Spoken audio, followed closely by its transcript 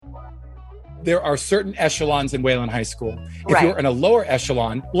there are certain echelons in Wayland High School. If Right. you're in a lower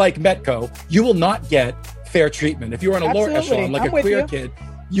echelon, like Metco, you will not get fair treatment. If you're in a lower echelon, like I'm a queer with kid,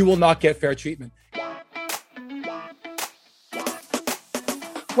 you will not get fair treatment.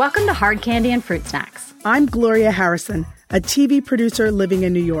 Welcome to Hard Candy and Fruit Snacks. I'm Gloria Harrison, a TV producer living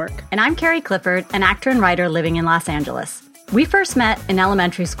in New York. And I'm Carrie Clifford, an actor and writer living in Los Angeles. We first met in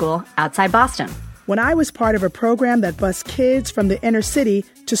elementary school outside Boston. When I was part of a program that bused kids from the inner city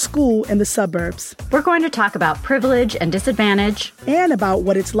to school in the suburbs. We're going to talk about privilege and disadvantage. And about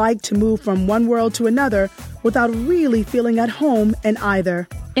what it's like to move from one world to another without really feeling at home in either.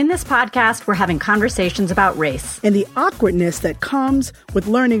 In this podcast, we're having conversations about race. And the awkwardness that comes with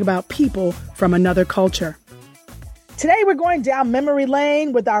learning about people from another culture. Today we're going down memory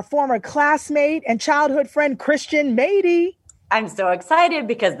lane with our former classmate and childhood friend Christian Mady. I'm so excited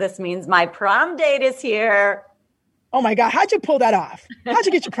because this means my prom date is here. Oh my God, how'd you pull that off? How'd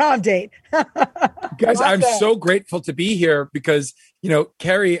you get your prom date? Guys, I'm so grateful to be here because, you know,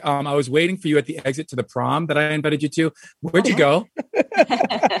 Carrie, I was waiting for you at the exit to the prom that I invited you to. Where'd you go?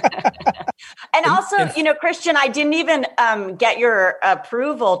 And also, you know, Christian, I didn't even get your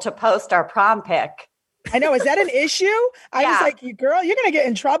approval to post our prom pic. I know. Is that an issue? I was like, girl, you're going to get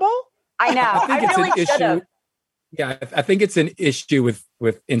in trouble. I know. I think it's really an issue. should've. Yeah, I think it's an issue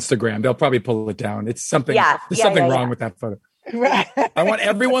with Instagram. They'll probably pull it down. It's something. There's something wrong with that photo. Right. I want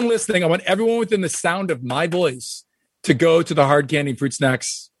everyone listening. I want everyone within the sound of my voice to go to the Hard Candy and Fruit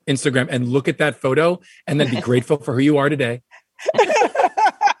Snacks Instagram and look at that photo, and then be grateful for who you are today.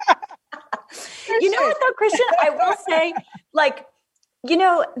 You know what, though, Christian? I will say, like, you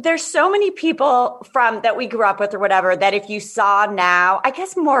know, there's so many people from that we grew up with or whatever that if you saw now, I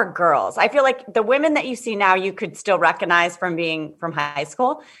guess more girls. I feel like the women that you see now, you could still recognize from being from high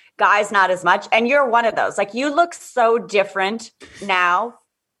school. Guys, not as much. And you're one of those. Like, you look so different now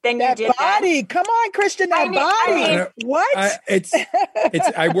than you did body. Then. Come on, Christian, body. What? I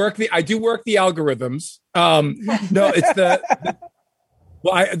do work the algorithms. No, it's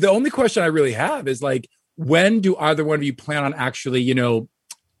the only question I really have is like, when do either one of you plan on actually, you know,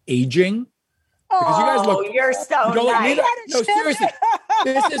 aging? Because you guys look. You're so nice. No, seriously,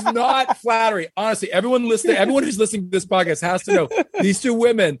 this is not flattery. Honestly, everyone who's listening to this podcast has to know these two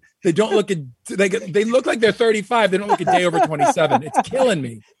women. They don't look they look like they're 35. They don't look a day over 27. It's killing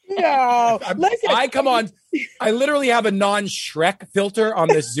me. No, I literally have a non-Shrek filter on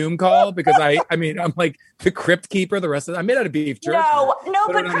this Zoom call because I'm like the crypt keeper. The rest of I'm made out of beef jerky. No,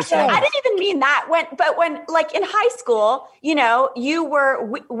 but Christian, I didn't even mean that. When like in high school, you know, you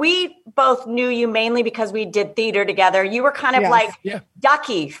were. We both knew you mainly because we did theater together. You were kind of like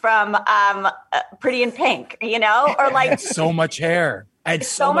Ducky from Pretty in Pink, you know, or like so much hair. I had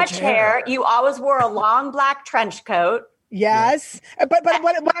so much hair. You always wore a long black trench coat. Yes. But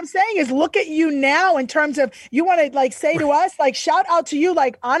what I'm saying is look at you now in terms of you want to like say to us, like shout out to you.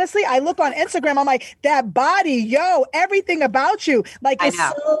 Like, honestly, I look on Instagram. I'm like, that body, everything about you. Like, it's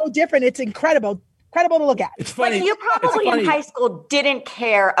so different. It's incredible to look at. It's funny. Like, you probably in high scholl didn't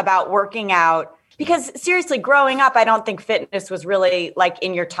care about working out because seriously, growing up, I don't think fitness was really like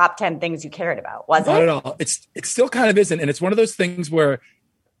in your top 10 things you cared about. Was it? Not at all. It still kind of isn't. And it's one of those things where,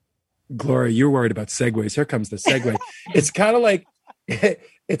 Gloria, you're worried about segues. Here comes the segue. It's kind of like,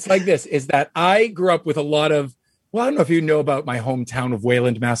 it's like this, is that I grew up with a lot of, well, I don't know if you know about my hometown of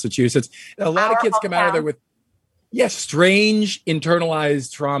Wayland, Massachusetts. A lot of kids come out of there with, strange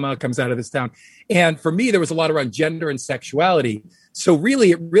internalized trauma comes out of this town. And for me, there was a lot around gender and sexuality. So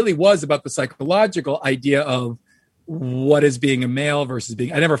really, it really was about the psychological idea of what is being a male versus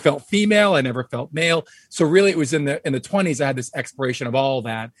being, I never felt female. I never felt male. So really it was in the 20s, I had this exploration of all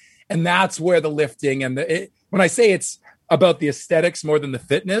that. And that's where the lifting and when I say it's about the aesthetics more than the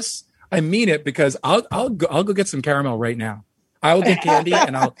fitness, I mean it because I'll go get some caramel right now. I will get candy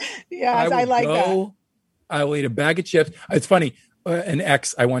and I will eat a bag of chips. It's funny. An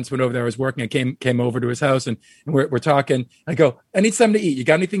ex, I once went over there. I was working. I came over to his house and we're talking. I go, I need something to eat. You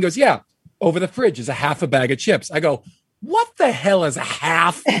got anything? He goes, yeah. Over the fridge is a half a bag of chips. I go, what the hell is a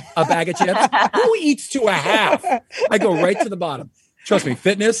half a bag of chips? Who eats to a half? I go right to the bottom. Trust me,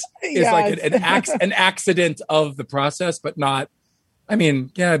 fitness is like an accident of the process, but not. I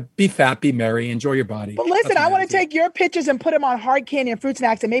mean, be fat, be merry, enjoy your body. But listen, I want to take your pictures and put them on Hard Candy and Fruit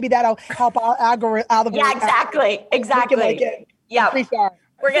Snacks, and maybe that'll help our algorithm. Yeah, exactly. Yeah,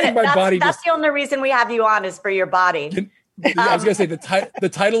 we're gonna. That's the only reason we have you on is for your body. I was gonna say the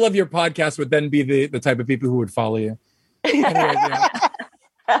title of your podcast would then be the type of people who would follow you. Anyway,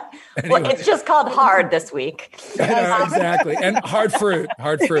 Well, it's just called hard this week. I know, exactly. And hard fruit.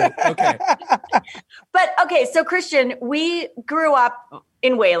 Okay. But okay, so Christian, we grew up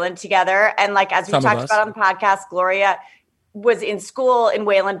in Wayland together. And like, as we talked about on the podcast, Gloria was in school in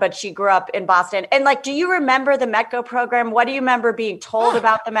Wayland, but she grew up in Boston. And like, do you remember the METCO program? What do you remember being told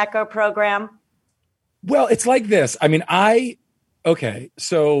about the METCO program? Well, it's like this. I mean,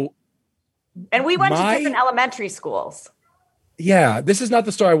 so. And we went to different elementary schools. Yeah, this is not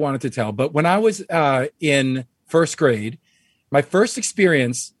the story I wanted to tell, but when I was in first grade, my first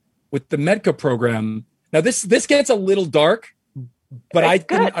experience with the METCO program. Now this gets a little dark, but I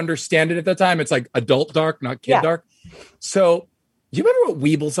didn't understand it at the time. It's like adult dark, not kid dark. So, do you remember what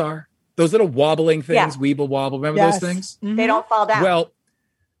Weebles are? Those little wobbling things, Weeble wobble. Remember those things? Mm-hmm. They don't fall down. Well,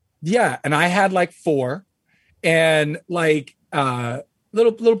 yeah, and I had like 4, and like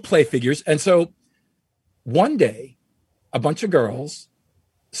little play figures. And so one day, a bunch of girls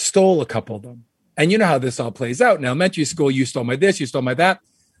stole a couple of them. And you know how this all plays out. In elementary school, you stole my this, you stole my that.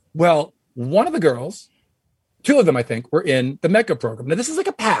 Well, one of the girls, 2 of them, I think, were in the METCO program. Now, this is like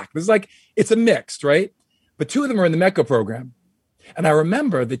a pack. This is like, it's a mixed, right? But 2 of them are in the METCO program. And I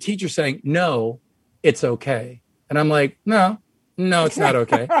remember the teacher saying, no, it's okay. And I'm like, no, it's not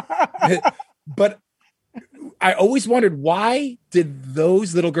okay. But I always wondered, why did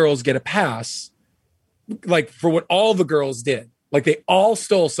those little girls get a pass, like for what all the girls did? Like they all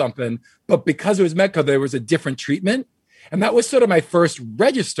stole something, but because it was METCO, there was a different treatment. And that was sort of my first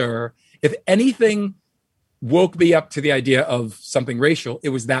register. If anything woke me up to the idea of something racial, it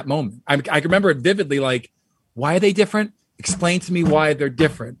was that moment. I can remember it vividly, like, why are they different? Explain to me why they're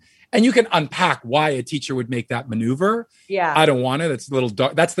different. And you can unpack why a teacher would make that maneuver. Yeah. I don't want it. It's a little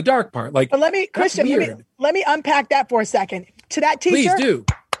dark. That's the dark part. Like, but Christian, let me unpack that for a second. To that teacher. Please do.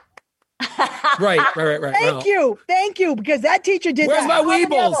 Right. Thank you. Because that teacher did Where's that. my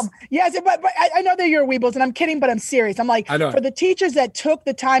Weebles? Yes, but I know they're your Weebles, and I'm kidding, but I'm serious. I'm like, for the teachers that took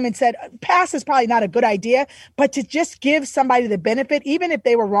the time and said, pass is probably not a good idea, but to just give somebody the benefit, even if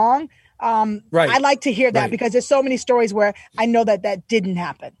they were wrong, I like to hear that because there's so many stories where I know that didn't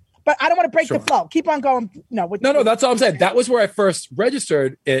happen. But I don't want to break the flow. Keep on going. No, that's all I'm saying. That was where I first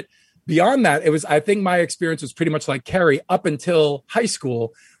registered it. Beyond that, I think my experience was pretty much like Carrie up until high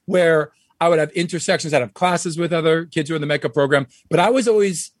school, where I would have intersections. I'd have classes with other kids who were in the METCO program, but I was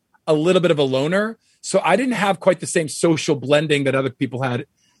always a little bit of a loner. So I didn't have quite the same social blending that other people had.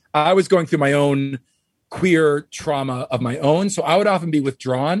 I was going through my own queer trauma of my own. So I would often be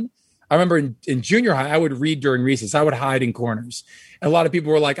withdrawn. I remember in junior high, I would read during recess. I would hide in corners. And a lot of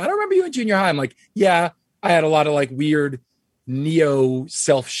people were like, I don't remember you in junior high. I'm like, yeah, I had a lot of like weird neo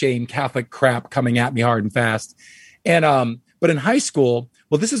self-shame Catholic crap coming at me hard and fast. And, but in high school,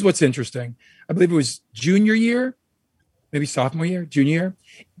 well, this is what's interesting. I believe it was junior year, maybe sophomore year, junior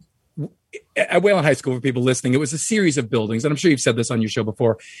year. At Wayland High School, for people listening, it was a series of buildings. And I'm sure you've said this on your show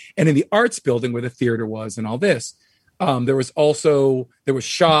before. And in the arts building where the theater was and all this, there was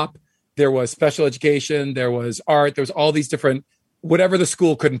shop, there was special education, there was art, there was all these different, whatever the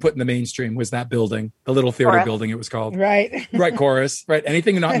school couldn't put in the mainstream was that building, the little theater building it was called. Right. Right, chorus, right.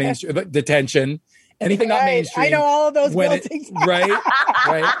 Anything not mainstream, detention, anything not mainstream. I know all of those buildings. Right.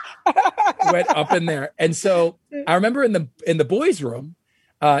 Went up in there. And so I remember in the boys' room,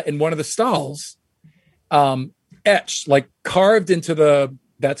 in one of the stalls, etched, like carved into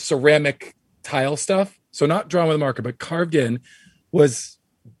that ceramic tile stuff. So not drawn with a marker, but carved in was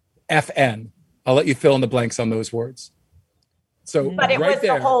FN. I'll let you fill in the blanks on those words. So, but it was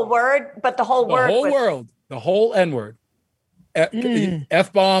the whole word. But the whole word, the whole N word,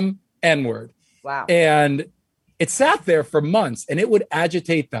 F-bomb, N word. Wow. And it sat there for months, and it would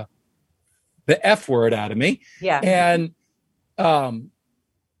agitate the F word out of me. Yeah. And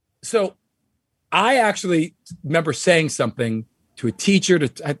so I actually remember saying something to a teacher,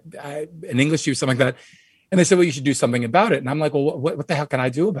 an English teacher, something like that. And they said, well, you should do something about it. And I'm like, well, what the hell can I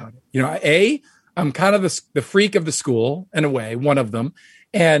do about it? You know, I'm kind of the freak of the school in a way, one of them.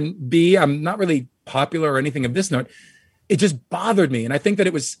 And B, I'm not really popular or anything of this note. It just bothered me. And I think that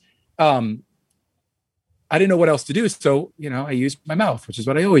it was, I didn't know what else to do. So, you know, I used my mouth, which is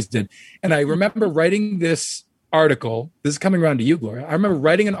what I always did. And I remember writing this article. This is coming around to you, Gloria. I remember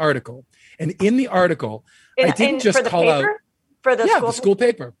writing an article. And in the article, I didn't just call out. For the school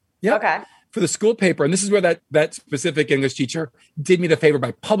paper. Yeah. Okay. For the school paper. And this is where that specific English teacher did me the favor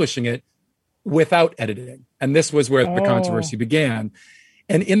by publishing it without editing. And this was where the controversy began.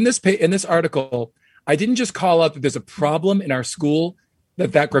 And in this article, I didn't just call out that there's a problem in our school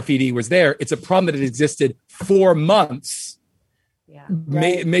that graffiti was there. It's a problem that it existed for months,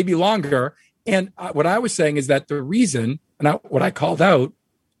 maybe longer. And what I was saying is that the reason, and what I called out,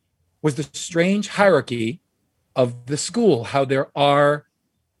 was the strange hierarchy of the school, how there are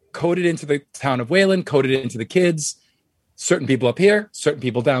coded into the town of Wayland, coded into the kids, certain people up here, certain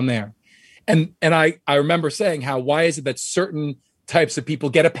people down there. And I remember saying how, why is it that certain types of people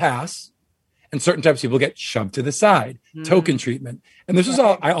get a pass and certain types of people get shoved to the side, token treatment. And this is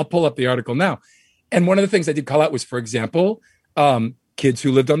all, I'll pull up the article now. And one of the things I did call out was, for example, kids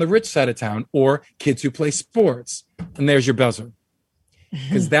who lived on the rich side of town or kids who play sports. And there's your buzzer.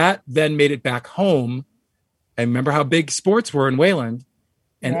 Because that then made it back home. And remember how big sports were in Wayland.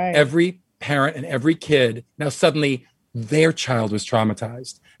 And every parent and every kid, now suddenly their child was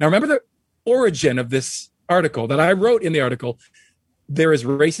traumatized. Now remember the origin of this article that I wrote in the article. There is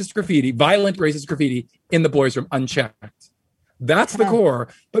racist graffiti, violent racist graffiti in the boys' room unchecked. That's the core.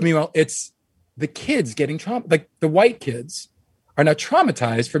 But meanwhile, it's the kids getting trauma. Like the white kids are now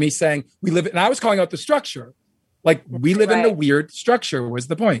traumatized for me saying we live, and I was calling out the structure. Like we live in a weird structure was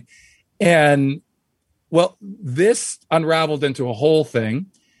the point. And well, this unraveled into a whole thing.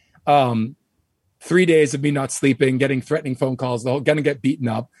 3 days of me not sleeping, getting threatening phone calls, gonna get beaten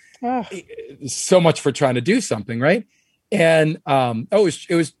up. So much for trying to do something, right? And it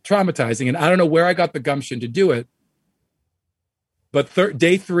was traumatizing. And I don't know where I got the gumption to do it. But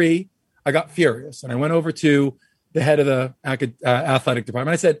day 3, I got furious. And I went over to the head of the athletic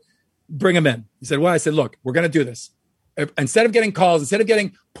department. I said, bring him in. He said, well, I said, look, we're going to do this. Instead of getting calls, instead of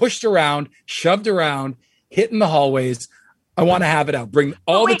getting pushed around, shoved around, hit in the hallways, I want to have it out. Bring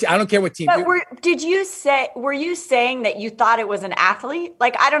all I don't care what team. But were you saying that you thought it was an athlete?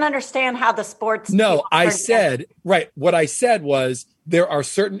 Like, I don't understand how the sports. No, I said, what I said was there are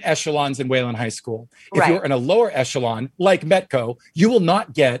certain echelons in Wayland High School. If you're in a lower echelon, like Metco, you will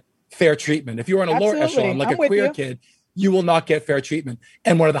not get fair treatment. If you're in a lower echelon, like a queer kid, you will not get fair treatment.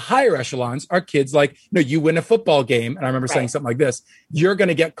 And one of the higher echelons are kids like, no, you win a football game. And I remember saying something like this, you're going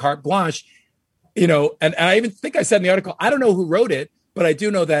to get carte blanche. You know, and I even think I said in the article, I don't know who wrote it, but I do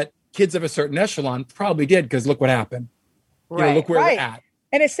know that kids of a certain echelon probably did, because look what happened. You know, look where we're at.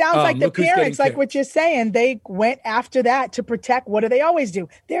 And it sounds like the parents, like what you're saying, they went after that to protect. What do they always do?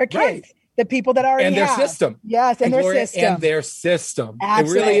 Their kids, the people that already have. And their system. Yes, and their system. And their system.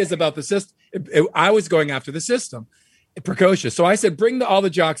 Absolutely. It really is about the system. I was going after the system. Precocious. So I said, bring all the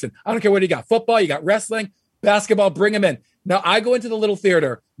jocks in. I don't care what you got. Football, you got wrestling, basketball, bring them in. Now I go into the little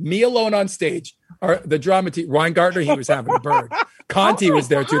theater, me alone on stage, or the drama team, Ryan Gardner, he was having a bird. Conti was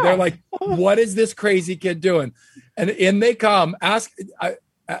there too. They're like, what is this crazy kid doing? And in they come,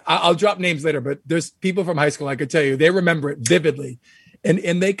 I'll drop names later, but there's people from high school, I could tell you, they remember it vividly.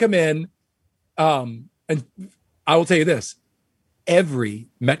 And they come in, and I will tell you this, every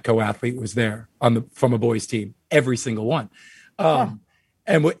Metco athlete was there from a boys team, every single one.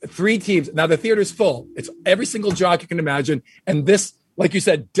 And with 3 teams, now the theater's full. It's every single jock you can imagine. And this, like you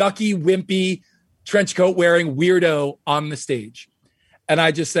said, ducky, wimpy, trench coat wearing weirdo on the stage. And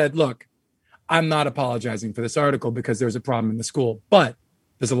I just said, look, I'm not apologizing for this article because there's a problem in the school, but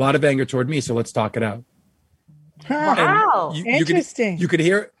there's a lot of anger toward me. So let's talk it out. Wow. Interesting. You could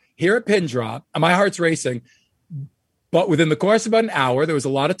hear a pin drop. My heart's racing. But within the course of about an hour, there was a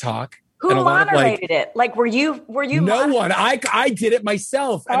lot of talk. Who moderated it? Like, were you? No one. I did it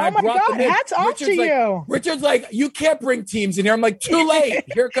myself. And I brought them in. Hats off to you. Richard's like, you can't bring teams in here. I'm like, too late.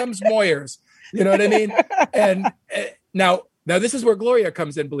 Here comes Moyers. You know what I mean? And now this is where Gloria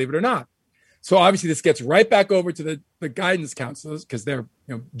comes in, believe it or not. So obviously this gets right back over to the guidance counselors, because they're,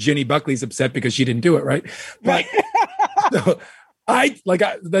 Ginny Buckley's upset because she didn't do it, right? But so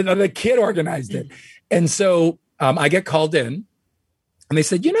the kid organized it. And so I get called in and they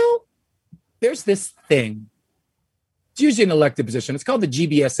said, there's this thing. It's usually an elected position. It's called the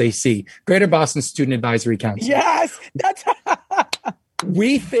GBSAC, Greater Boston Student Advisory Council. Yes, that's.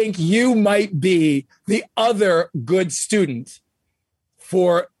 We think you might be the other good student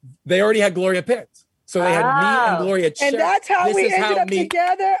they already had Gloria picked. So they had me and Gloria checked. And that's how we ended up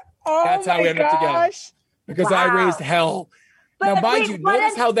together? Oh, that's how we ended up together. Because I raised hell. But now, mind you,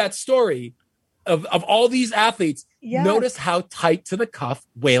 notice how that story of all these athletes, notice how tight to the cuff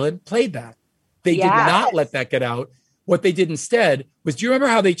Wayland played that. They did not let that get out. What they did instead was, do you remember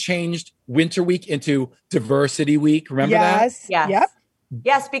how they changed Winter Week into Diversity Week? Remember that? Yes. Yep.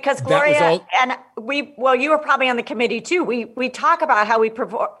 Yes, because Gloria and you were probably on the committee too. We talk about how we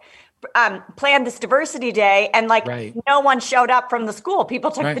planned this diversity day, and no one showed up from the school. People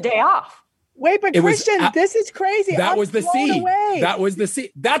took the day off. Wait, but Christian, this is crazy. That was the seed. That was the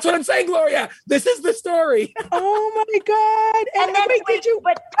seed. That's what I'm saying, Gloria. This is the story. Oh my God! And then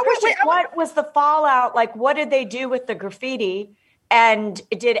what was the fallout? Like, what did they do with the graffiti? And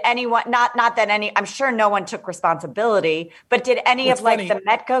did anyone, not that any, I'm sure no one took responsibility, but did any of like the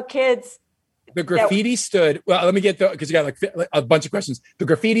Metco kids? The graffiti stood, well, let me get because you got like a bunch of questions. The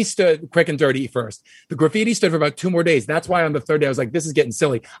graffiti stood quick and dirty first. The graffiti stood for about 2 more days. That's why on the third day, I was like, this is getting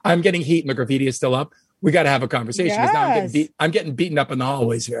silly. I'm getting heat and the graffiti is still up. We got to have a conversation because now I'm getting beaten up in the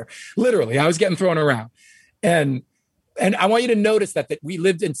hallways here. Literally, I was getting thrown around. And I want you to notice that we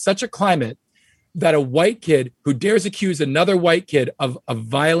lived in such a climate that a white kid who dares accuse another white kid of a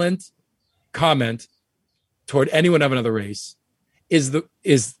violent comment toward anyone of another race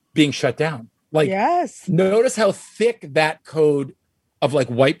is being shut down. Like, yes. Notice how thick that code of like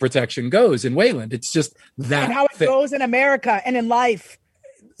white protection goes in Wayland. It's just that and how it goes in America and in life.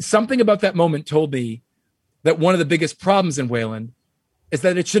 Something about that moment told me that one of the biggest problems in Wayland is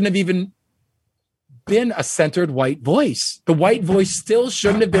that it shouldn't have even been a centered white voice. The white voice still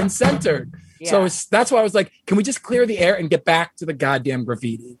shouldn't have been centered. Yeah. So that's why I was like, can we just clear the air and get back to the goddamn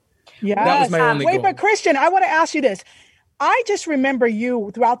graffiti? Yeah, that was my only goal. But Christian, I want to ask you this. I just remember you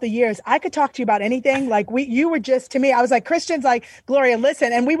throughout the years. I could talk to you about anything. Like you were just, to me, I was like, Christian's like, Gloria,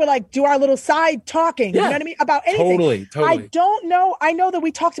 listen. And we would like do our little side talking, you know what I mean? About anything. Totally. I don't know. I know that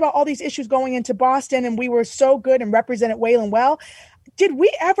we talked about all these issues going into Boston and we were so good and represented Wayland well. Did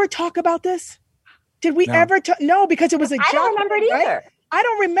we ever talk about this? Did we ever? No, because it was a joke. I don't remember it either. Right? I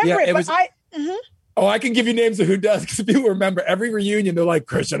don't remember it, but Oh, I can give you names of who does because people remember every reunion. They're like,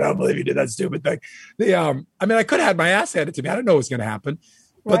 Christian, I don't believe you did that stupid thing. I mean, I could have had my ass handed to me. I don't know what's going to happen.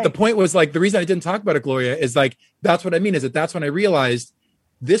 But the point was like, the reason I didn't talk about it, Gloria, is like, that's what I mean, is that's when I realized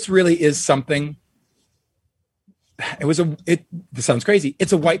this really is something. This sounds crazy.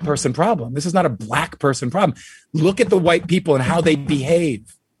 It's a white person problem. This is not a black person problem. Look at the white people and how they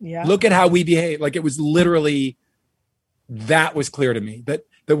behave. Yeah. Look at how we behave. Like it was literally, that was clear to me that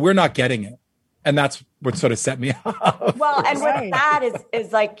we're not getting it. And that's what sort of set me off. Well, and what's sad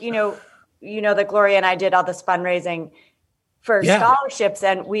is like, you know that Gloria and I did all this fundraising for scholarships,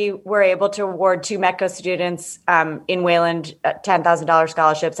 and we were able to award 2 Metco students in Wayland $10,000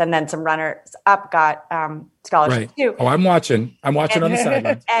 scholarships, and then some runners up got scholarships too. Oh, I'm watching on the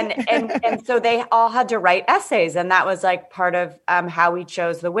sidelines. And so they all had to write essays, and that was like part of how we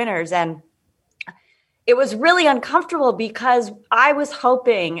chose the winners. And it was really uncomfortable because I was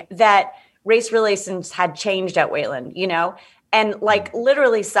hoping that race relations had changed at Wayland, and like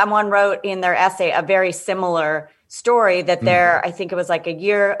literally someone wrote in their essay a very similar story that I think it was like a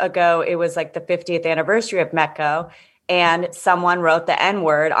year ago, it was like the 50th anniversary of Metco, and someone wrote the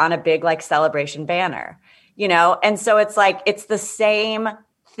N-word on a big like celebration banner, and so it's like, it's the same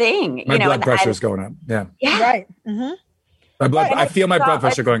thing. My blood pressure is going up. Yeah. Right. Mm-hmm. I feel my blood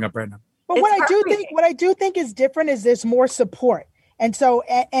pressure going up right now. But what I do think is different is there's more support. And so,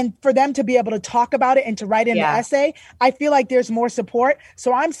 and for them to be able to talk about it and to write in the essay, I feel like there's more support.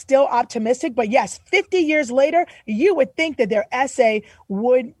 So I'm still optimistic. But yes, 50 years later, you would think that their essay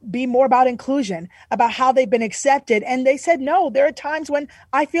would be more about inclusion, about how they've been accepted. And they said, no, there are times when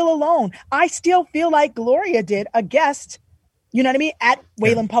I feel alone. I still feel like Gloria did, a guest, you know what I mean, at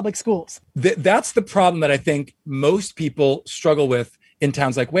Wayland Public Schools. That's the problem that I think most people struggle with in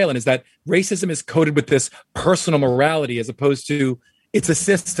towns like Wayland, is that racism is coded with this personal morality as opposed to, it's a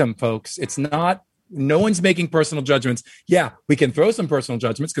system, folks. It's not, no one's making personal judgments. Yeah, we can throw some personal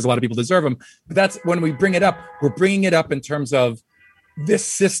judgments because a lot of people deserve them. But that's when we bring it up, we're bringing it up in terms of this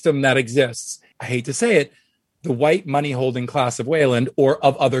system that exists. I hate to say it, the white money holding class of Wayland or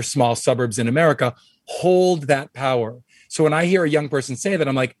of other small suburbs in America hold that power. So when I hear a young person say that,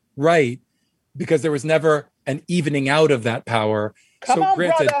 I'm like, right, because there was never an evening out of that power. Come on,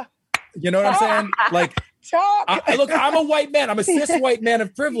 granted, brother. You know what I'm saying? Like, look, I'm a white man. I'm a cis white man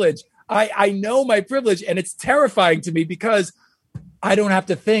of privilege. I know my privilege, and it's terrifying to me because I don't have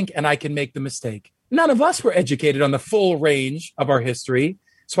to think and I can make the mistake. None of us were educated on the full range of our history.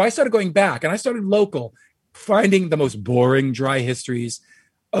 So I started going back and I started local, finding the most boring, dry histories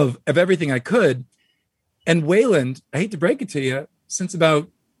of everything I could. And Wayland, I hate to break it to you, since about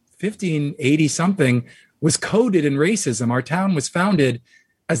 1580 something, was coded in racism. Our town was founded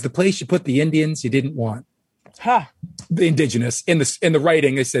as the place you put the Indians you didn't want. The indigenous. In the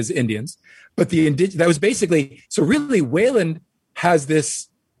writing, it says Indians. But that was basically, so really Wayland has this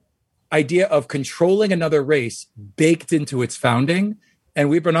idea of controlling another race baked into its founding. And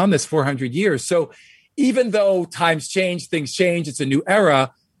we've been on this 400 years. So even though times change, things change, it's a new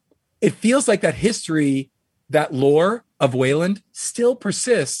era, it feels like that history, that lore of Wayland still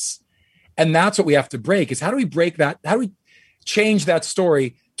persists. And that's what we have to break, is how do we break that? How do we change that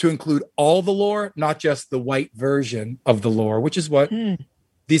story to include all the lore, not just the white version of the lore, which is what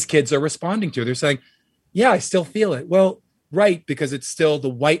these kids are responding to. They're saying, yeah, I still feel it. Well, right, because it's still the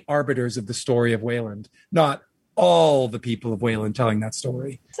white arbiters of the story of Wayland, not all the people of Wayland telling that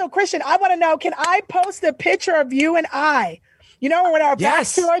story. So, Christian, I want to know, can I post a picture of you and I? You know, when our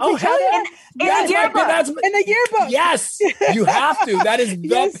backs towards each other? In the yearbook. In the yearbook. Yes, you have to. That is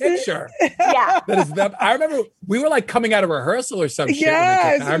the picture. Yeah. That is the. I remember we were like coming out of rehearsal or some shit.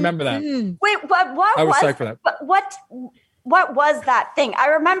 Yes. I remember that. Wait, what I was psyched for that. What was that thing? I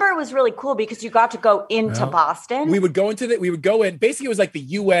remember it was really cool because you got to go into Boston. We would go in. Basically, it was like the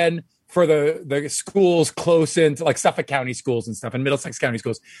UN for the schools close into like Suffolk County schools and stuff and Middlesex County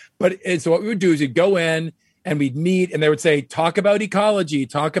schools. So what we would do is we'd go in and we'd meet and they would say, talk about ecology,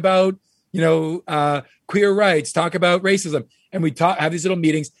 talk about, queer rights, talk about racism. And we'd have these little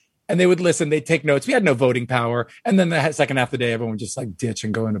meetings and they would listen, they'd take notes. We had no voting power. And then the second half of the day, everyone would just like ditch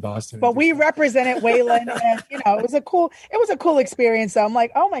and go into Boston. But we represented Wayland and, it was a cool experience. So I'm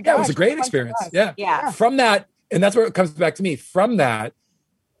like, oh my God. Yeah, it was a great experience. Yeah. Yeah. From that, and that's where it comes back to me. From that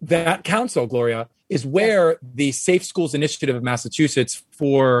council, Gloria, is where the Safe Schools Initiative of Massachusetts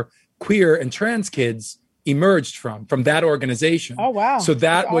for queer and trans kids emerged from that organization. Oh, wow. So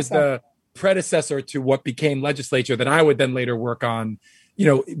that was the predecessor to what became legislature that I would then later work on,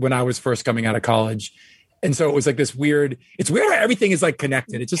 when I was first coming out of college. And so it was like this weird, it's weird how everything is like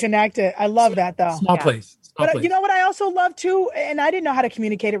connected. It's just connected. I love that though. Small place. But you know what I also love too, and I didn't know how to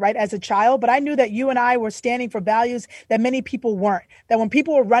communicate it right as a child, but I knew that you and I were standing for values that many people weren't. That when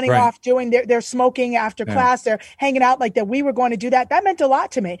people were running off doing their smoking after class, they're hanging out like that, we were going to do that. That meant a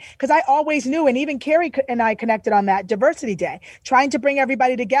lot to me because I always knew, and even Carrie and I connected on that Diversity Day, trying to bring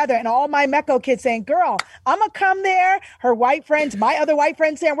everybody together, and all my Mecco kids saying, "Girl, I'm gonna come there." Her white friends, my other white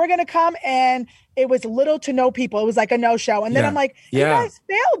friends saying, "We're gonna come," and it was little to no people. It was like a no-show. And then I'm like, you guys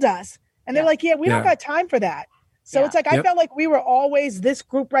failed us. And they're like, we don't got time for that. So it's like, I felt like we were always this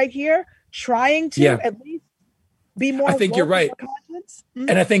group right here trying to at least be more. I think you're right. Mm-hmm.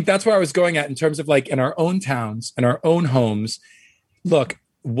 And I think that's where I was going at in terms of like in our own towns and our own homes. Look,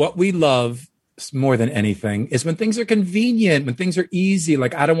 what we love more than anything is when things are convenient, when things are easy.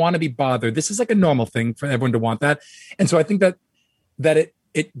 Like, I don't want to be bothered. This is like a normal thing for everyone to want that. And so I think that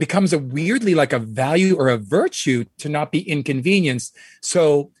it becomes a weirdly like a value or a virtue to not be inconvenienced.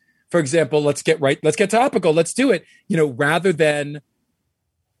 So, for example, let's get topical. Let's do it. Rather than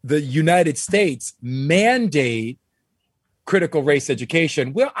the United States mandate critical race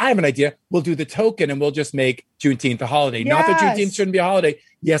education, well, I have an idea. We'll do the token and we'll just make Juneteenth a holiday. Not that Juneteenth shouldn't be a holiday.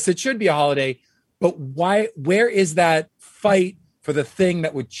 Yes, it should be a holiday. But why? Where is that fight for the thing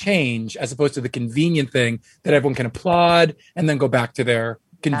that would change as opposed to the convenient thing that everyone can applaud and then go back to their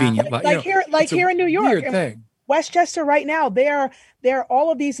convenient life? Here in New York. Weird thing. Westchester right now, there are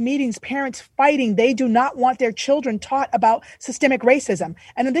all of these meetings, parents fighting. They do not want their children taught about systemic racism.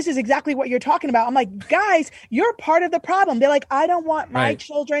 And then this is exactly what you're talking about. I'm like, guys, you're part of the problem. They're like, I don't want my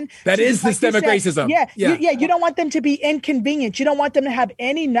children. That is systemic racism. Yeah. You don't want them to be inconvenienced. You don't want them to have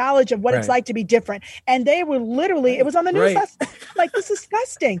any knowledge of what it's like to be different. And they were literally, it was on the news. Like, this is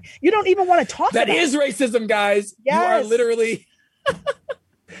disgusting. You don't even want to talk about it. That is racism, guys. Yes. You are literally...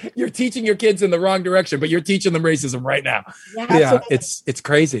 You're teaching your kids in the wrong direction, but you're teaching them racism right now. Yeah, it's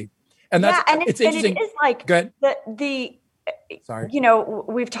crazy, and that's it's interesting. And it is like Go ahead. the Sorry.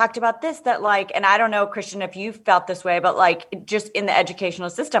 We've talked about this, that like, and I don't know, Christian, if you felt this way, but like just in the educational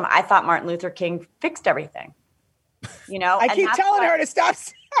system, I thought Martin Luther King fixed everything. I keep telling her to stop.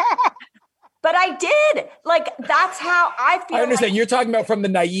 But I did. Like, that's how I feel. I understand. You're talking about from the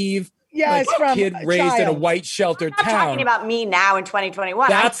naive. Yes, from kid raised in a white sheltered town. I'm not talking about me now in 2021.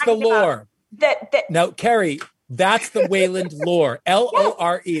 That's the lore. No, Carrie, that's the Wayland lore.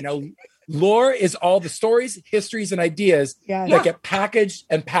 LORE. Now, lore is all the stories, histories, and ideas that get packaged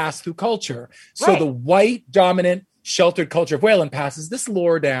and passed through culture. So the white dominant sheltered culture of Wayland passes this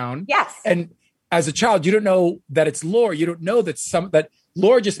lore down. Yes. And as a child, you don't know that it's lore. You don't know that that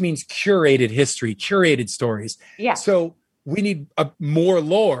lore just means curated history, curated stories. Yeah. So we need more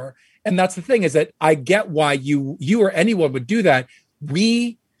lore. And that's the thing, is that I get why you or anyone would do that.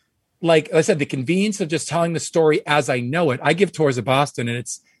 We, like I said, the convenience of just telling the story as I know it. I give tours of Boston, and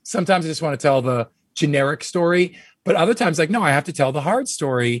it's sometimes I just want to tell the generic story, but other times, like, no, I have to tell the hard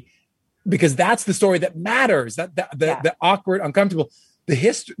story because that's the story that matters. The awkward, uncomfortable, the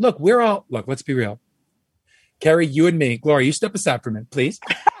history. Look, let's be real. Carrie, you and me, Gloria, you step aside for a minute, please.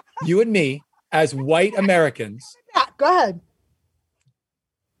 You and me, as white Americans. Go ahead.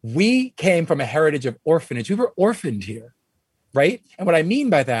 We came from a heritage of orphanage. We were orphaned here, right? And what I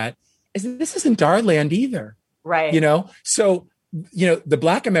mean by that is that this isn't our land either. Right. So, the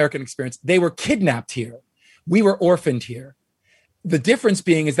Black American experience, they were kidnapped here. We were orphaned here. The difference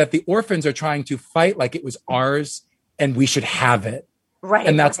being is that the orphans are trying to fight like it was ours and we should have it. Right.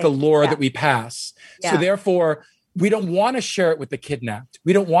 And that's the lore Yeah. that we pass. Yeah. So therefore, we don't want to share it with the kidnapped.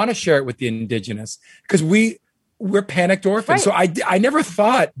 We don't want to share it with the indigenous because we're panicked orphans. Right. So I never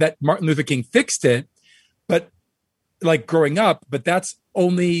thought that Martin Luther King fixed it, but like growing up, but that's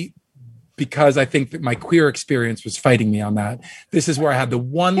only because I think that my queer experience was fighting me on that. This is where I had the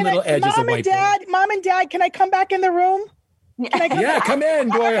one little edge as a white boy. Mom and Dad, can I come back in the room? Can I come Yeah, back? come in,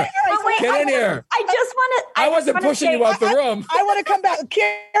 Gloria. But wait, Get in here. I just want to. I wasn't pushing you out the room. I want to come back.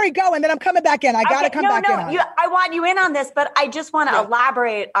 Carrie, go, and then I'm coming back in. I got to come back in. on it. I want you in on this, but I just want to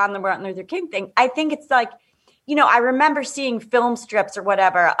elaborate on the Martin Luther King thing. I think it's like, I remember seeing film strips or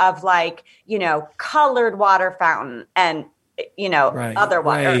whatever of like, colored water fountain and, other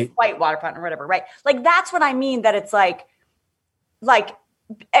water, or white water fountain or whatever, right? Like, that's what I mean, that it's like,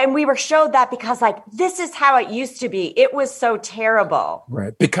 and we were showed that because like, this is how it used to be. It was so terrible.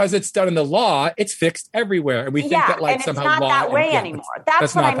 Right. Because it's done in the law, it's fixed everywhere. And we think that like and somehow it's not law that way yeah, anymore.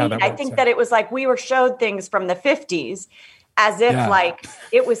 That's what I mean. I think that it was like we were showed things from the 50s as if like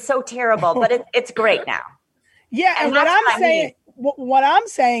it was so terrible, but it's great now. Yeah, and what I'm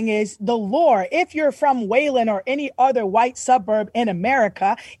saying is the lore. If you're from Wayland or any other white suburb in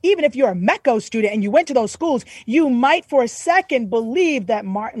America, even if you're a MECO student and you went to those schools, you might for a second believe that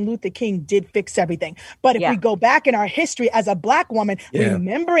Martin Luther King did fix everything. But if we go back in our history as a Black woman,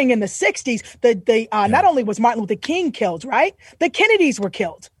 remembering in the 60s, not only was Martin Luther King killed, right? The Kennedys were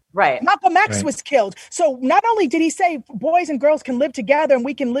killed. Right. Malcolm X was killed. So not only did he say boys and girls can live together and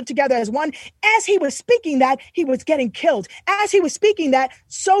we can live together as one, as he was speaking that, he was getting killed. As he was speaking that,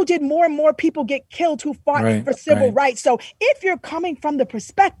 so did more and more people get killed who fought for civil rights. So if you're coming from the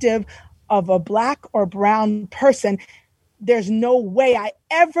perspective of a Black or brown person, there's no way I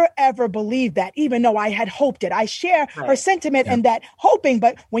ever believed that, even though I had hoped it. I share her sentiment and that hoping.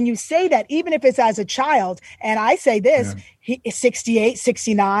 But when you say that, even if it's as a child, and I say this, he is 68,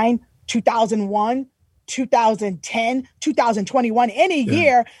 69, 2001, 2010, 2021, any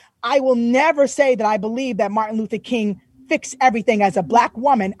year, I will never say that I believe that Martin Luther King fix everything as a Black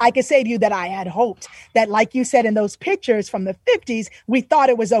woman. I can say to you that I had hoped that, like you said in those pictures from the 50s, we thought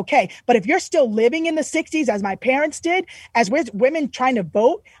it was okay. But if you're still living in the 60s, as my parents did, as we're women trying to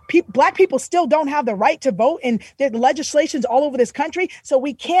vote, Black people still don't have the right to vote in the legislations all over this country. So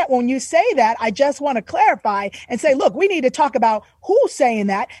we can't, when you say that, I just want to clarify and say, look, we need to talk about who's saying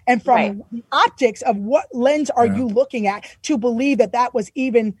that and from the optics of what lens are you looking at to believe that that was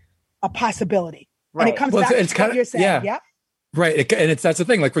even a possibility. Right. And it comes back to what you're saying. Yeah. Right. That's the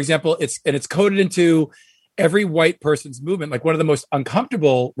thing. Like, for example, it's coded into every white person's movement. Like, one of the most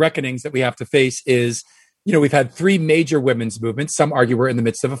uncomfortable reckonings that we have to face is, we've had 3 major women's movements. Some argue we're in the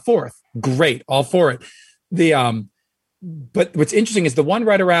midst of a 4th. Great. All for it. But what's interesting is the one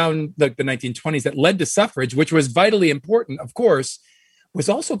right around the 1920s that led to suffrage, which was vitally important, of course, was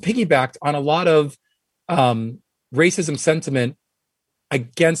also piggybacked on a lot of racism sentiment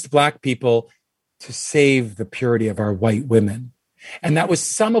against Black people to save the purity of our white women. And that was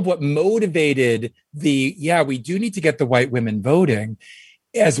some of what motivated we do need to get the white women voting,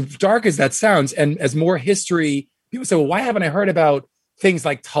 as dark as that sounds. And as more history, people say, well, why haven't I heard about things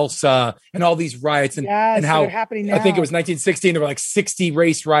like Tulsa and all these riots and how happening now. I think it was 1916, there were like 60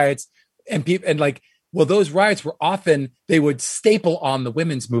 race riots and people, and like, well, those riots were often, they would staple on the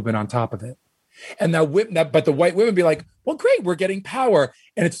women's movement on top of it. And but the white women would be like, well, great, we're getting power.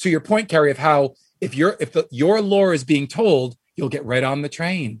 And it's to your point, Carrie, of how if your lore is being told, you'll get right on the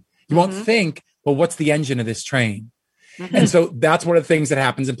train. You won't think, well, what's the engine of this train? And so that's one of the things that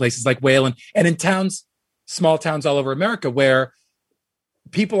happens in places like Wayland and in towns, small towns all over America, where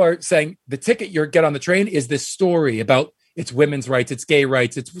people are saying the ticket you get on the train is this story about it's women's rights, it's gay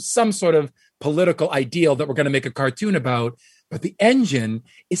rights, it's some sort of political ideal that we're going to make a cartoon about. But the engine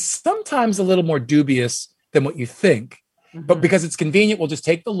is sometimes a little more dubious than what you think. But because it's convenient, we'll just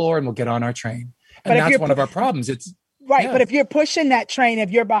take the lore and we'll get on our train. And that's one of our problems. It's but if you're pushing that train, if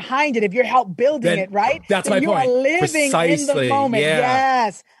you're behind it, if you're help building it, right? That's my point. You are living in the moment.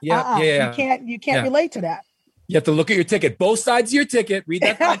 Yes. You can't relate to that. You have to look at your ticket, both sides of your ticket, read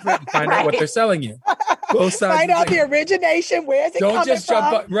that fine print and find out what they're selling you. Both sides. Find out the origination. Where's it coming from?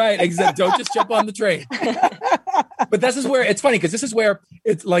 Don't just jump on the train. But this is where it's funny, because this is where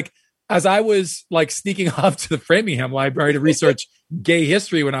it's like, as I was like sneaking off to the Framingham Library to research gay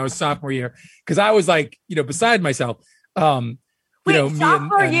history when I was sophomore year, because I was like, beside myself.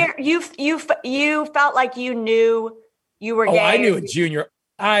 Sophomore year, you felt like you knew you were gay. I knew in junior.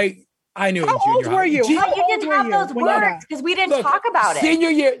 I knew it How in junior old high. were you? How You old didn't were have you those when you had words because we didn't Look, talk about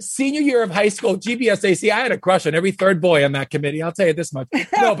it. Senior year of high school, GBSAC, I had a crush on every third boy on that committee. I'll tell you this much.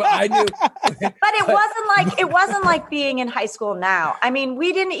 No, but I knew. But it wasn't like being in high school now. I mean,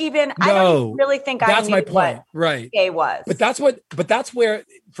 we didn't even. I No, don't even really think I that's knew my point, what right? gay was. But that's where,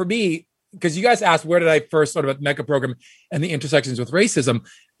 for me, because you guys asked where did I first sort of at MECA program and the intersections with racism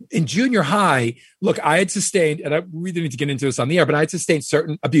in junior high. Look, I had sustained, and I really need to get into this on the air, but I had sustained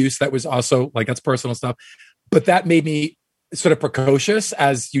certain abuse that was also like that's personal stuff. But that made me sort of precocious,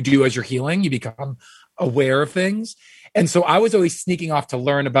 as you do as you're healing. You become aware of things, and so I was always sneaking off to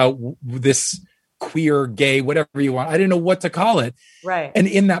learn about this queer, gay, whatever you want. I didn't know what to call it, right? And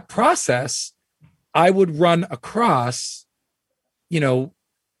in that process, I would run across,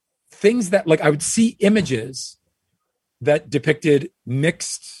 things that like I would see images that depicted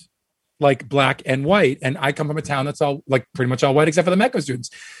mixed like black and white. And I come from a town that's all like pretty much all white except for the MECA students.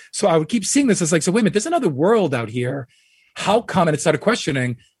 So I would keep seeing this. It's like, so wait a minute, there's another world out here. How come? And it started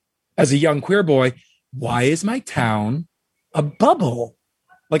questioning as a young queer boy, why is my town a bubble?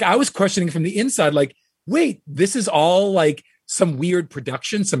 Like I was questioning from the inside, like, wait, this is all like some weird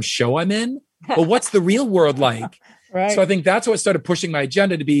production, some show I'm in. But what's the real world like? Right. So I think that's what started pushing my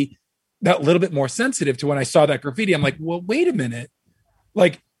agenda to be that little bit more sensitive to when I saw that graffiti. I'm like, well, wait a minute.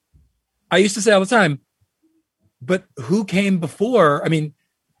 Like I used to say all the time, but who came before? I mean,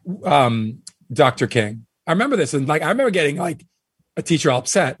 Dr. King. I remember this. And like, I remember getting like a teacher all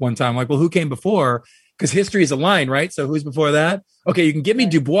upset one time. Like, well, who came before? Because history is a line, right? So who's before that? Okay. You can give me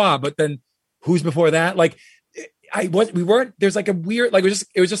Du Bois, but then who's before that? Like there's like a weird, like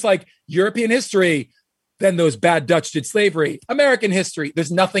it was just like European history. Then those bad Dutch did slavery, American history.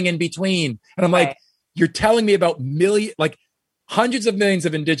 There's nothing in between. And I'm like, you're telling me about hundreds of millions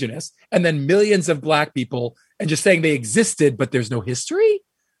of indigenous and then millions of black people and just saying they existed, but there's no history.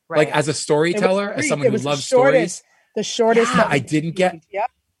 Right. Like as a storyteller, as someone who loves stories. The shordest. Yeah, I didn't get. Yeah.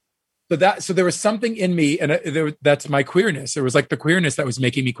 So there was something in me, and that's my queerness. It was like the queerness that was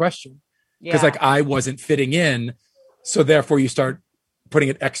making me question, because like I wasn't fitting in. So therefore, you start putting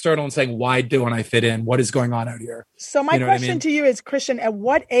it external and saying, why don't I fit in? What is going on out here? So my question to you is, Christian, at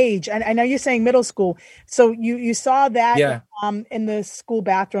what age, and I know you're saying middle school, so you saw that in the school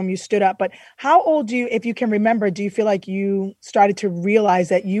bathroom, you stood up, but how old do you, if you can remember, do you feel like you started to realize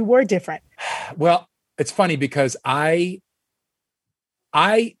that you were different? Well, it's funny because I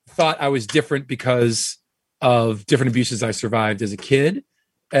thought I was different because of different abuses I survived as a kid.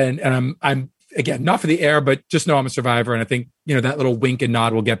 And I'm again, not for the air, but just know I'm a survivor. And I think, that little wink and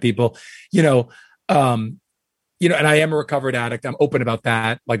nod will get people, and I am a recovered addict. I'm open about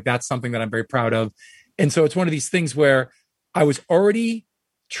that. Like that's something that I'm very proud of. And so it's one of these things where I was already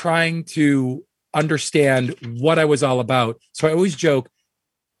trying to understand what I was all about. So I always joke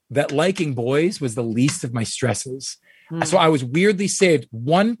that liking boys was the least of my stresses. So I was weirdly saved.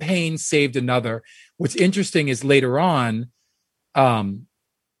 One pain saved another. What's interesting is later on,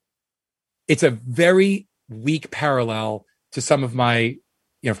 it's a very weak parallel to some of my,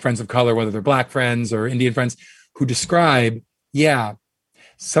 friends of color, whether they're black friends or Indian friends, who describe,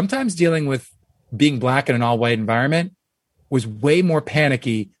 sometimes dealing with being black in an all white environment was way more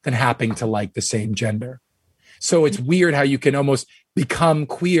panicky than happening to like the same gender. So it's weird how you can almost become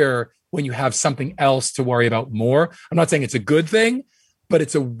queer when you have something else to worry about more. I'm not saying it's a good thing, but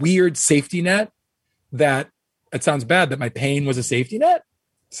it's a weird safety net that it sounds bad that my pain was a safety net.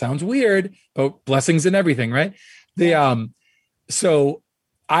 Sounds weird, but blessings in everything, right? So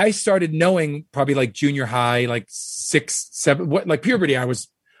I started knowing probably like junior high, like 6, 7, like puberty, I was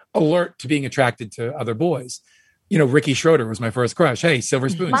alert to being attracted to other boys. Ricky Schroeder was my first crush. Hey, Silver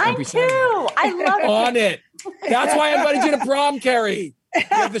Spoons. Mine too. I love it. On it. That's why I invited you to prom, Carrie. You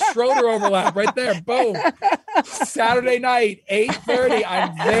have the Schroeder overlap right there. Boom. Saturday night, 8:30.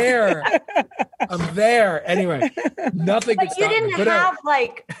 I'm there. Anyway, nothing. But you didn't have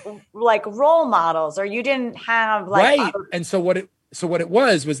like role models, or you didn't have like right. And so what it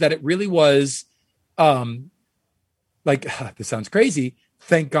was that it really was, this sounds crazy.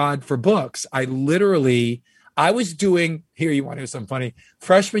 Thank God for books. I was doing, here, you want to hear something funny?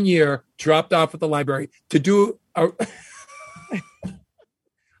 Freshman year, dropped off at the library to do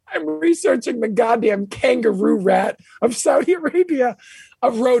I'm researching the goddamn kangaroo rat of Saudi Arabia,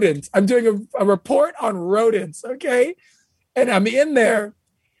 of rodents. I'm doing a report on rodents, okay? And I'm in there,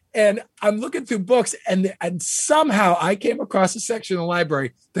 and I'm looking through books, and somehow I came across a section in the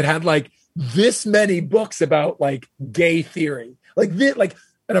library that had like this many books about like gay theory. Like this,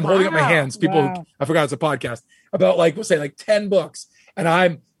 and I'm holding up my hands. People, I forgot it's a podcast, about like, we'll say like 10 books. And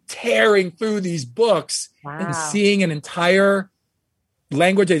I'm tearing through these books and seeing an entire,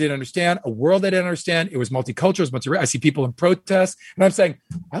 language I didn't understand, a world I didn't understand. It was multicultural, it was I see people in protest, and I'm saying,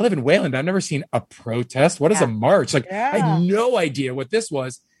 I live in Wayland. I've never seen a protest. What is a march? Like, I had no idea what this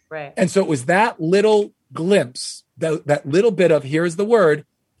was. Right. And so it was that little glimpse, that little bit of, here's the word,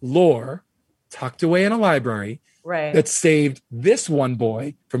 lore, tucked away in a library, that saved this one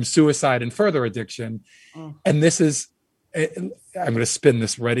boy from suicide and further addiction. And this is, I'm going to spin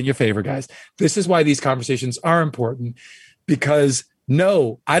this right in your favor, guys. This is why these conversations are important, because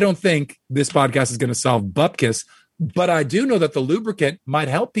no, I don't think this podcast is going to solve bupkis, but I do know that the lubricant might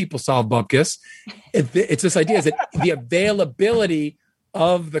help people solve bupkis. It's this idea, is that the availability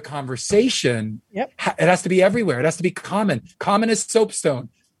of the conversation, it has to be everywhere. It has to be common. Common as soapstone.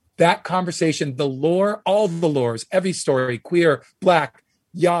 That conversation, the lore, all the lores, every story, queer, black,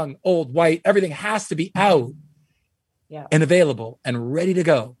 young, old, white, everything has to be out and available and ready to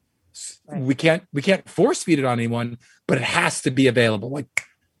go. Right. We can't force feed it on anyone, but it has to be available. Like,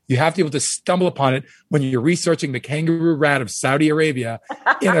 you have to be able to stumble upon it when you're researching the kangaroo rat of Saudi Arabia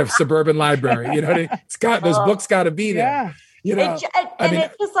in a suburban library. You know what I mean? It's got, those books got to be there. Yeah. You know,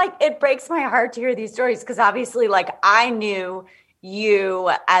 it's just like, it breaks my heart to hear these stories, because obviously, like, I knew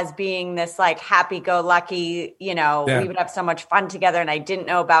you as being this like happy-go-lucky, you know, we would have so much fun together, and I didn't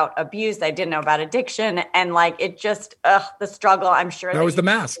know about abuse, I didn't know about addiction, and like, it just the struggle, I'm sure that was the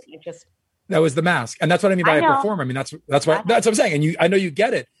mask. That was the mask. And that's what I mean by a performer. I mean, that's what I'm saying. And I know you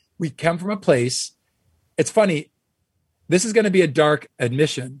get it. We come from a place. It's funny. This is going to be a dark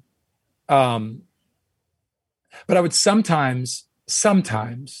admission. But I would sometimes,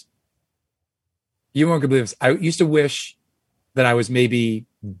 you won't believe this, I used to wish that I was maybe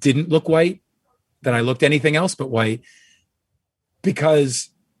didn't look white, that I looked anything else but white, because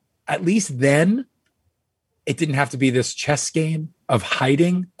at least then it didn't have to be this chess game of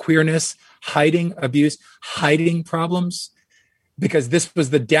hiding queerness, hiding abuse, hiding problems, because this was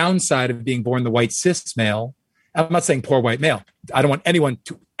the downside of being born the white cis male. I'm not saying poor white male. I don't want anyone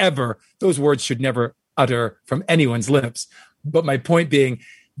to ever, those words should never utter from anyone's lips. But my point being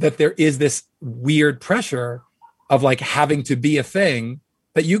that there is this weird pressure of like having to be a thing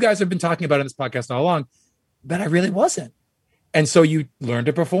that you guys have been talking about in this podcast all along, that I really wasn't. And so you learn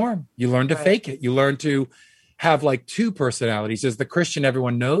to perform, you learn to fake it, you learn to have like two personalities. There's the Christian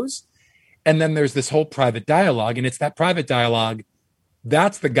everyone knows, and then there's this whole private dialogue, and it's that private dialogue.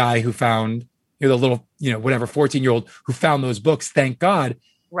 That's the guy who found, you know, the little, you know, whatever, 14-year-old who found those books. Thank God.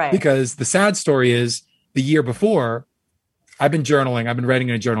 Right. Because the sad story is, the year before, I've been journaling. I've been writing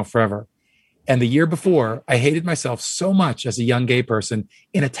in a journal forever. And the year before, I hated myself so much as a young gay person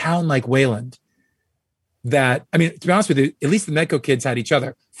in a town like Wayland that, I mean, to be honest with you, at least the Medco kids had each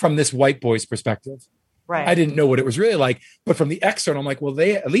other from this white boy's perspective. Right. I didn't know what it was really like, but from the external, I'm like, well,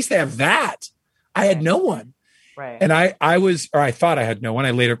 at least they have that. I had no one. Right. And I thought I had no one.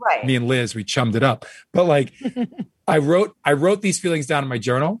 I later, me and Liz, we chummed it up. But like, I wrote these feelings down in my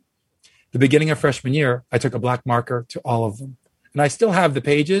journal. The beginning of freshman year, I took a black marker to all of them. And I still have the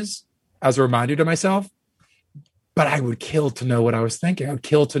pages as a reminder to myself, but I would kill to know what I was thinking. I would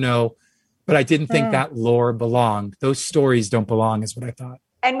kill to know, but I didn't think that lore belonged. Those stories don't belong, is what I thought.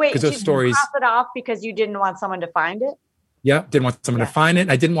 And wait, did you cross it off because you didn't want someone to find it? Yeah, didn't want someone to find it.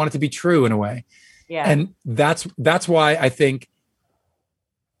 I didn't want it to be true in a way. Yeah. And that's why I think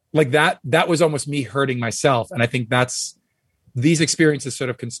like that was almost me hurting myself. And I think these experiences sort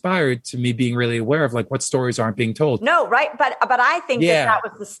of conspired to me being really aware of like what stories aren't being told. No, right. But I think that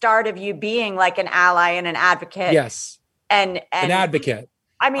was the start of you being like an ally and an advocate. Yes. And an advocate.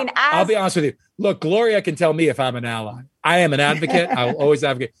 I mean, I'll be honest with you. Look, Gloria can tell me if I'm an ally. I am an advocate. I will always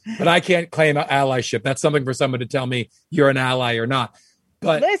advocate, but I can't claim allyship. That's something for someone to tell me you're an ally or not.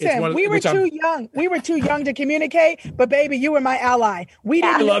 But listen, we were too young. We were too young to communicate. But baby, you were my ally. We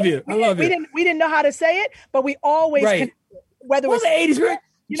didn't. I love you. We didn't know how to say it, but we always. Whether it was the 80s,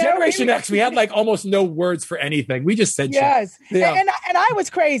 Generation X, we had like almost no words for anything. We just said shit. Yeah. And I was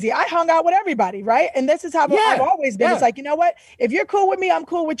crazy. I hung out with everybody, right? And this is how I've always been. It's like, you know what? If you're cool with me, I'm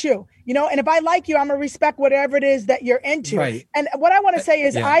cool with you. You know, and if I like you, I'm gonna respect whatever it is that you're into. Right. And what I want to say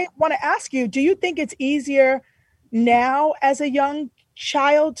is, I want to ask you: do you think it's easier now as a young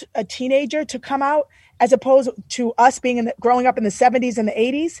child, a teenager, to come out as opposed to us being growing up in the 70s and the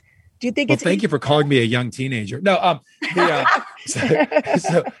 80s? Do you think thank you for calling me a young teenager. No,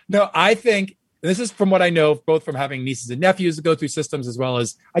 no, I think this is from what I know, both from having nieces and nephews that go through systems, as well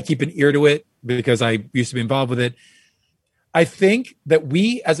as I keep an ear to it because I used to be involved with it. I think that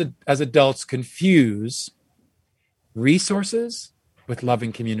we as adults confuse resources with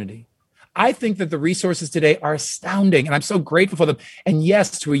loving community. I think that the resources today are astounding, and I'm so grateful for them. And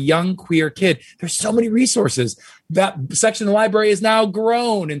yes, to a young queer kid, there's so many resources. That section of the library is now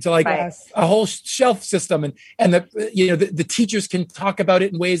grown into like a whole shelf system, and the teachers can talk about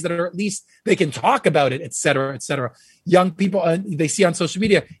it in ways that are, at least they can talk about it, et cetera, et cetera. Young people, they see on social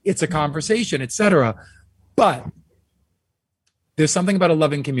media, it's a conversation, et cetera. But there's something about a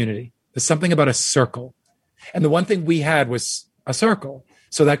loving community. There's something about a circle. And the one thing we had was a circle.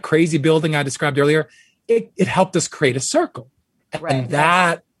 So that crazy building I described earlier, it helped us create a circle. And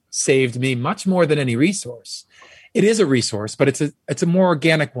that saved me much more than any resource. It is a resource, but it's a more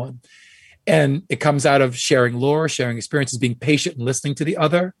organic one. And it comes out of sharing lore, sharing experiences, being patient and listening to the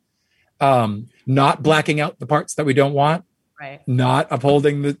other, not blacking out the parts that we don't want, not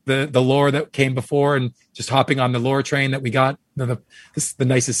upholding the lore that came before and just hopping on the lore train that we got the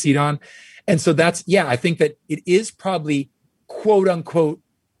nicest seat on. And so I think that it is probably quote unquote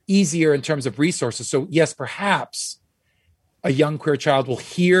easier in terms of resources. So yes, perhaps a young queer child will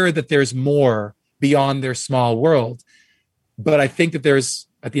hear that there's more beyond their small world. But I think that there's,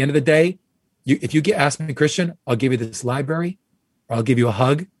 at the end of the day, if you ask me, Christian, I'll give you this library, or I'll give you a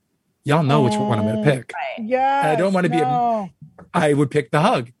hug. Y'all know which one I'm going to pick. Yeah, I don't want to be. I would pick the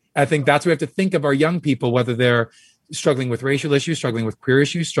hug. I think that's what we have to think of our young people, whether they're struggling with racial issues, struggling with queer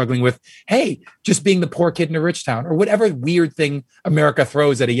issues, struggling with, hey, just being the poor kid in a rich town, or whatever weird thing America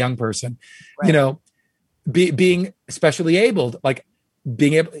throws at a young person. Being especially abled, like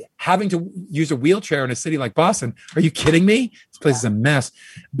having to use a wheelchair in a city like Boston. Are you kidding me? This place is a mess.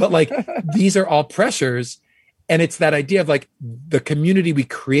 But like, these are all pressures. And it's that idea of like the community we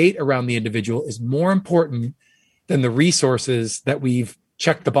create around the individual is more important than the resources that we've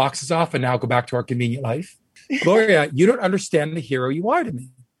checked the boxes off and now go back to our convenient life. Gloria, you don't understand the hero you are to me.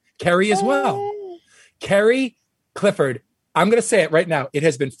 Carrie as well. Carrie Clifford, I'm going to say it right now. It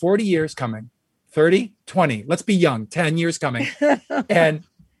has been 40 years coming. 30, 20. Let's be young. 10 years coming. And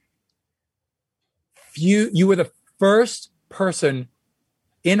you were the first person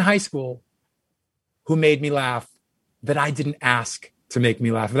in high school who made me laugh that I didn't ask to make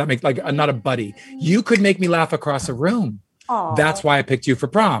me laugh. That makes not a buddy. You could make me laugh across a room. Aww. That's why I picked you for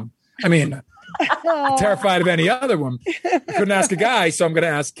prom. I mean, I'm terrified of any other one. I couldn't ask a guy, so I'm going to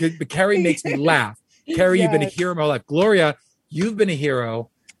ask. But Carrie makes me laugh. Carrie, You've been a hero in my life. Gloria, you've been a hero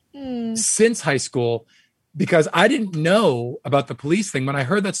since high school, because I didn't know about the police thing. When I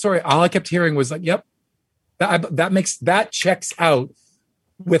heard that story, all I kept hearing was like, yep, that checks out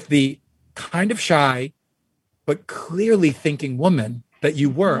with the kind of shy, but clearly thinking woman that you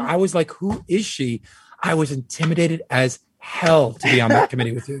were. I was like, who is she? I was intimidated as hell to be on that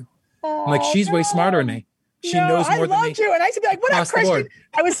committee with you. I'm like, she's way smarter than me. She knows more than me. I loved you. And I used to be like, what up, Christian?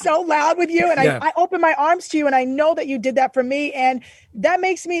 I was so loud with you. And I opened my arms to you. And I know that you did that for me. And that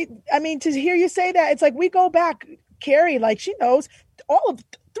makes me, to hear you say that, it's like we go back, Carrie, like she knows all of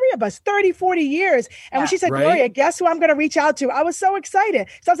three of us, 30, 40 years. And when she said, Gloria, guess who I'm going to reach out to? I was so excited.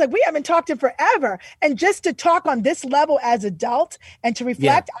 So I was like, we haven't talked in forever. And just to talk on this level as adult and to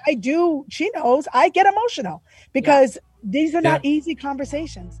reflect, she knows I get emotional because these are not easy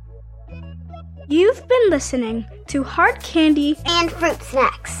conversations. You've been listening to Hard Candy and Fruit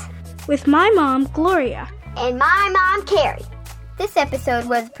Snacks with my mom, Gloria. And my mom, Carrie. This episode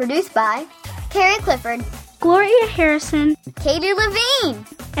was produced by Carrie Clifford, Gloria Harrison, Katie Levine,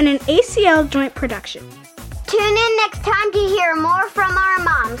 and an ACL joint production. Tune in next time to hear more from our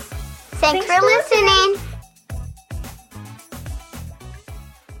moms. Thanks for listening.